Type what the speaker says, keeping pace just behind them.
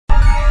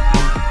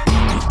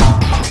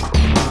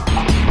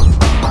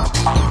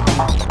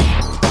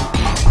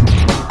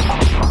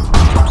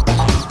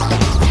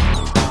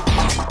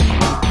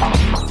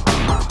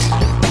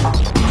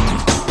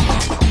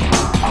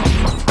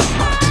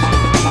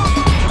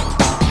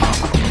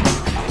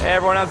Hey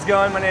everyone, how's it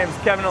going? My name is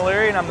Kevin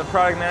O'Leary and I'm the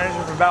product manager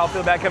for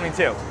Battlefield Bad Company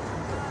 2.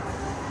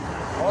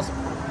 Awesome.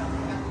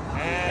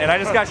 And I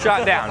just got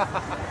shot down.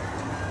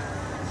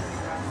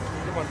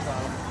 Good one,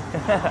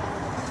 Tyler.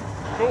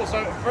 Cool,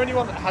 so for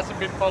anyone that hasn't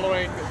been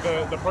following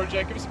the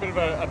project, give us a bit of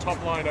a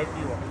top-line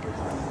overview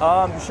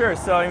of it. Sure,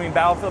 so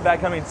Battlefield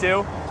Bad Company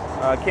 2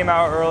 came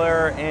out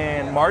earlier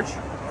in March.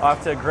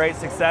 Off to great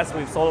success.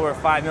 We've sold over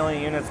 5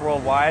 million units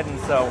worldwide, and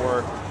so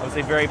we're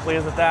obviously very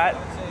pleased with that.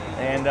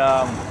 And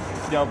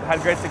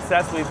had great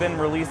success. We've been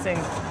releasing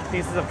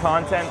pieces of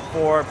content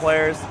for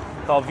players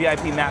called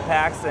VIP map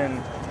packs,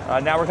 and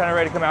now we're kind of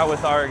ready to come out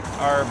with our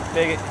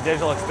big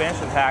digital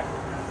expansion pack,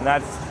 and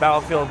that's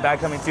Battlefield Bad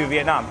Company 2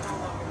 Vietnam.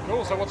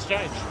 Cool, so what's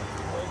changed?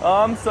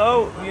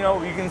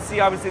 You can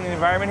see obviously in the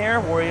environment here,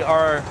 we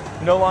are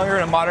no longer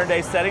in a modern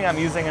day setting. I'm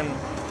using an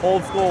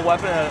old school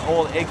weapon, an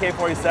old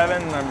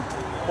AK-47, and I'm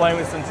playing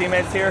with some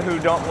teammates here who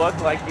don't look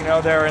like,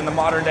 they're in the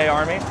modern day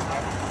army.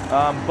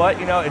 But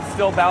it's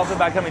still Battlefield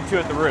Bad Company 2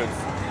 at the roots.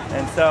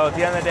 And so at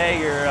the end of the day,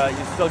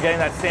 you're still getting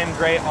that same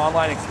great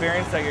online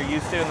experience that you're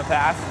used to in the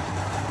past.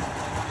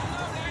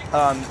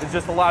 It's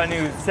just a lot of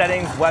new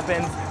settings,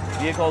 weapons,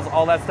 vehicles,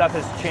 all that stuff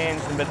has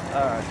changed and been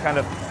kind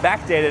of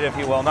backdated, if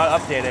you will,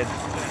 not updated,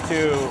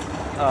 to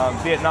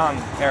Vietnam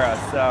era.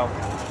 So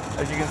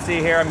as you can see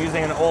here, I'm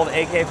using an old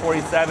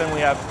AK-47.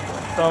 We have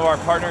some of our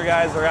partner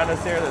guys around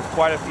us here. There's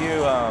quite a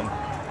few,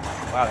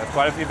 there's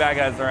quite a few bad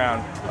guys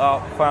around.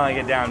 Oh, finally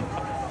get down.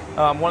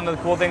 One of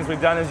the cool things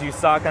we've done, as you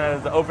saw kind of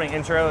as the opening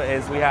intro,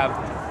 is we have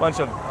a bunch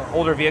of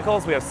older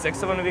vehicles. We have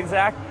 6 of them to be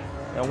exact.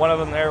 And one of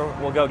them there,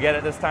 we'll go get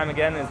it this time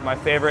again, is my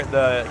favorite,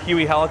 the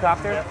Huey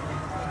helicopter. Yep.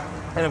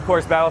 And of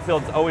course,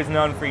 Battlefield's always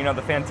known for,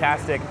 the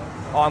fantastic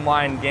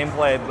online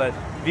gameplay, but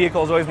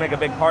vehicles always make a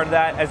big part of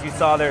that. As you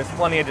saw, there's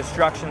plenty of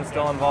destruction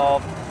still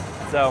involved.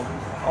 So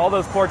all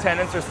those core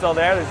tenets are still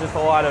there. There's just a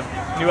lot of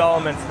new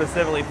elements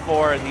specifically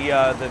for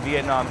the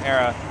Vietnam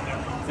era.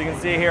 So you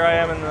can see here I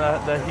am in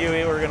the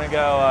Huey. We're gonna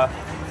go.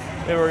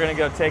 Maybe we're gonna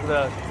go take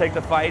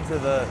the fight to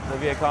the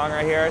Viet Cong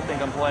right here. I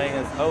think I'm playing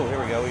as. Oh, here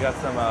we go. We got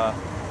some.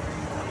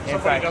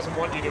 Somebody doesn't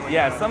want you to.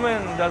 Yeah,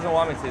 someone doesn't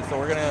want me to. So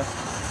we're gonna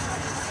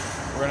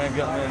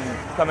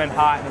come in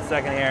hot in a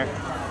second here.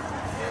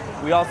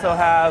 We also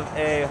have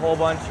a whole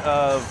bunch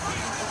of.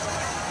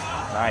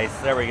 Nice.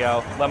 There we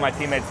go. Let my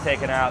teammates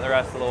take it out the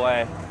rest of the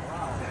way.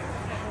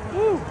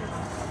 Woo.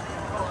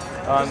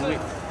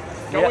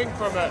 Going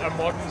from a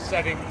modern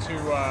setting to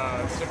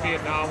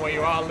Vietnam, where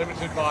you are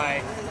limited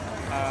by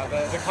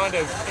the kind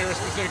of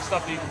era-specific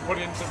stuff that you can put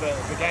into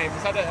the game,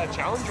 is that a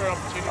challenge or an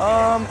opportunity?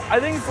 I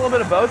think it's a little bit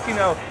of both.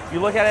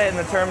 You look at it in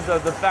the terms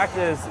of the fact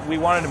is we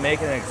wanted to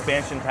make an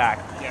expansion pack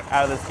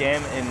out of this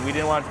game, and we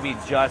didn't want it to be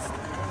just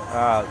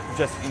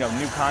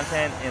new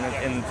content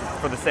and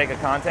for the sake of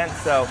content.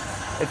 So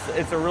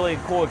it's a really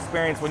cool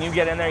experience when you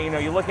get in there.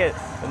 You look at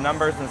the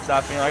numbers and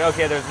stuff, and you're like,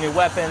 okay, there's new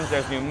weapons,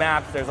 there's new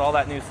maps, there's all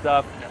that new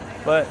stuff.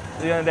 But at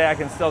the end of the day, I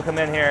can still come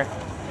in here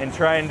and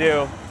try and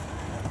do,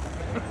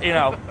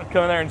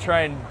 come in there and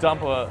try and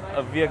dump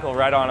a vehicle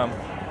right on him.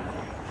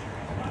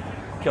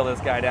 Kill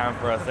this guy down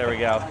for us. There we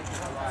go.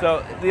 So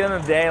at the end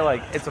of the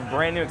day, it's a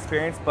brand new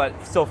experience, but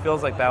still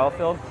feels like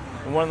Battlefield.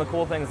 And one of the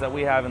cool things that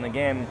we have in the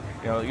game,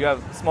 you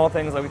have small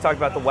things like we talked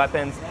about the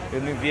weapons, you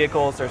have new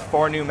vehicles. There's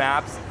 4 new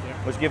maps,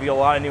 which give you a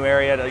lot of new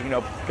area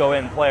to go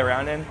in and play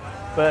around in.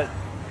 But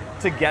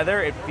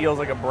together, it feels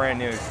like a brand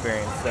new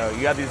experience. So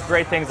you have these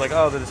great things like,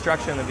 the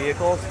destruction of the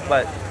vehicles,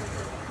 but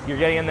you're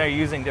getting in there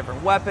using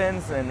different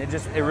weapons, and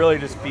it really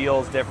just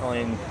feels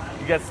differently. And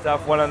you get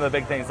stuff. One of the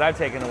big things I've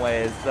taken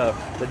away is the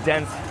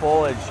dense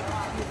foliage.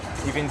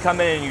 You can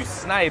come in and you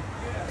snipe,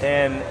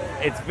 and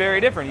it's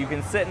very different. You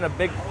can sit in a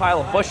big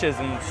pile of bushes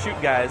and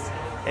shoot guys,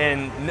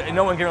 and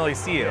no one can really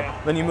see you.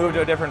 Then you move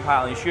to a different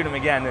pile and you shoot them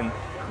again. And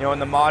in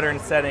the modern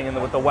setting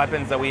and with the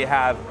weapons that we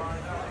have.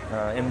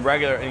 In the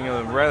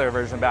regular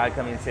version of Bad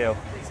Company 2,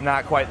 it's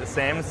not quite the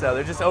same, so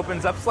it just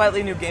opens up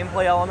slightly new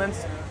gameplay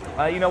elements.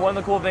 One of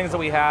the cool things that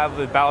we have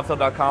with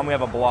Battlefield.com, we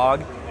have a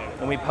blog,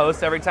 and we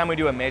post every time we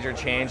do a major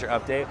change or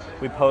update.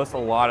 We post a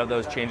lot of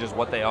those changes,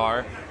 what they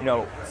are.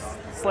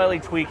 Slightly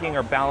tweaking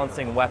or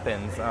balancing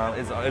weapons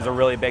is a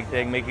really big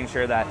thing. Making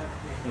sure that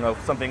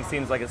something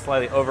seems like it's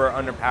slightly over or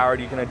underpowered,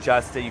 you can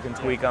adjust it, you can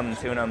tweak them and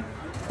tune them.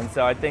 And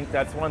so I think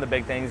that's one of the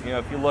big things.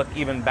 If you look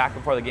even back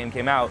before the game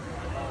came out,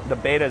 the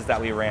betas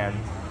that we ran,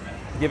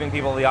 giving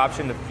people the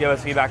option to give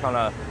us feedback on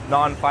a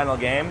non-final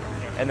game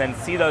and then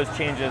see those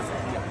changes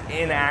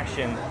in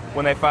action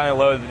when they finally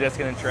load the disc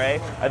in a tray.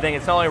 I think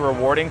it's not only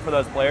rewarding for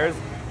those players,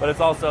 but it's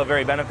also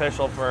very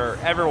beneficial for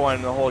everyone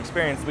in the whole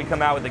experience. We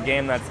come out with a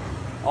game that's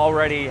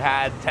already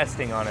had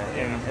testing on it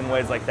in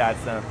ways like that.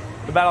 So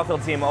the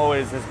Battlefield team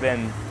always has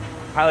been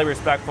highly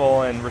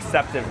respectful and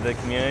receptive to the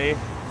community.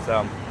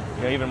 So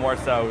even more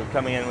so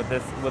coming in with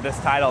this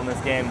title in this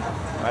game.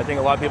 I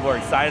think a lot of people are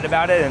excited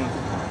about it, and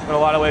in a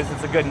lot of ways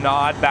it's a good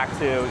nod back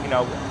to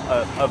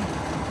a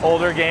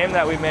older game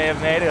that we may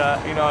have made a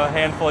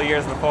handful of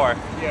years before.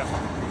 Yeah.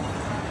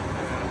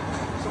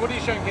 So what are you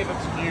showing here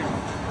that's new?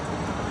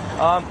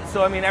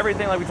 So I mean,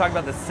 everything like we talked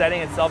about, the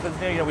setting itself is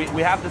new. You know,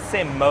 we have the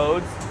same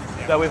modes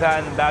that we've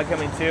had in Bad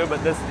Company 2,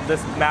 but this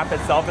map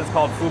itself is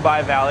called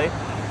Fubai Valley.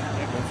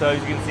 And so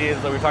as you can see,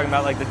 as we're talking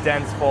about like the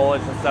dense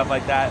foliage and stuff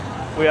like that,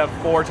 we have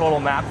 4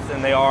 total maps,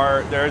 and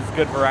there's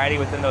good variety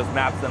within those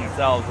maps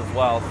themselves as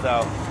well.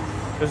 So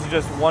this is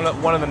just one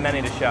of the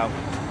many to show.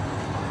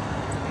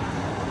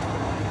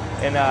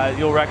 And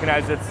you'll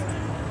recognize it's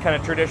kind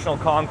of traditional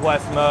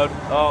conquest mode.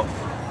 Oh.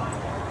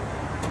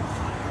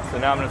 So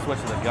now I'm going to switch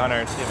to the gunner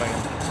and see if I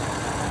can.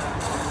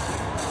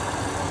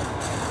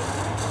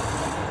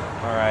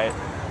 All right.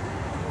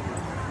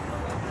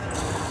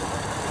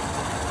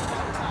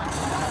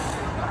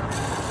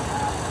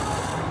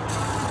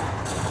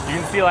 You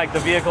can see like the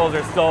vehicles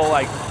are still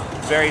like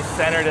very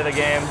centered in the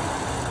game,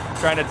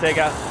 trying to take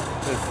out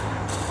this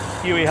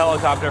Huey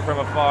helicopter from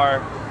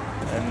afar,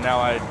 and now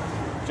I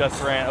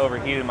just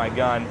overheated my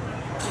gun.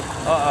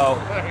 Uh-oh.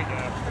 There we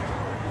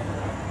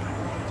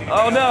go.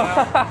 Oh no!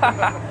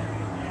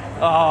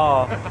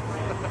 Oh.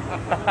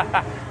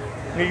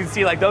 You can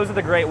see like those are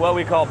the great, what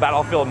we call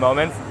battlefield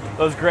moments.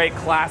 Those great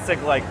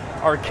classic like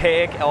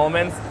archaic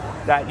elements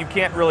that you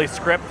can't really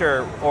script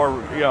or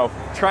you know,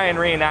 try and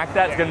reenact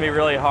that. It's going to be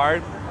really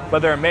hard, but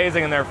they're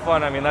amazing and they're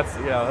fun. I mean, that's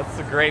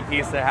a great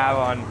piece to have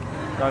on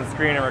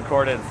screen and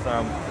recorded.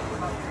 So.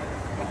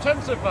 In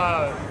terms of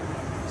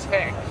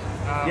tech,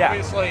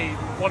 obviously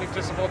wanting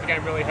to support the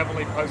game really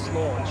heavily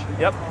post-launch.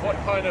 Yep. What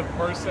kind of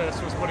process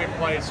was put in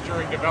place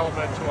during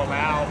development to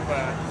allow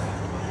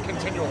for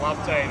continual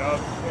update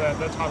of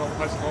the title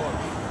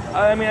post-launch?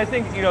 I mean, I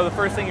think the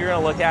first thing you're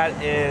going to look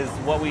at is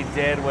what we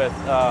did with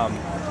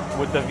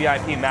the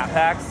VIP map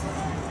packs,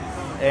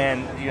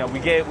 and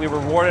we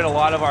rewarded a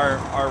lot of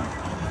our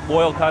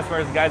loyal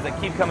customers, the guys that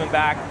keep coming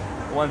back,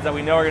 the ones that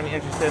we know are going to be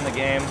interested in the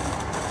game,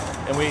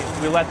 and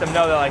we let them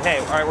know that like, hey,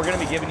 all right, we're going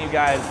to be giving you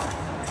guys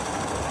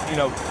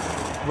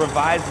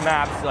revised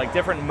maps, like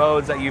different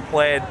modes that you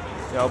played.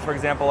 For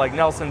example, like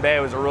Nelson Bay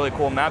was a really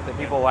cool map that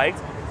people liked.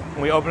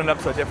 And we opened it up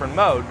to a different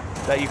mode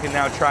that you can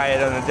now try it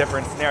in a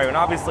different scenario. And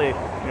obviously,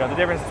 the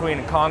difference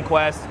between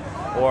Conquest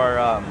or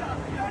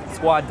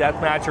Squad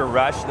Deathmatch or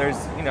Rush, there's,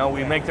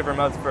 we make different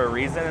modes for a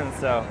reason, and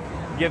so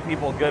give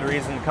people good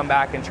reason to come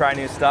back and try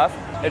new stuff.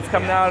 It's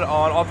coming out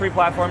on all 3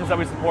 platforms that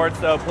we support,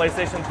 so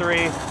PlayStation 3,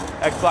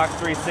 Xbox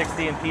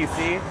 360, and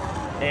PC,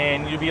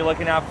 and you'll be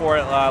looking out for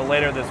it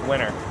later this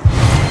winter.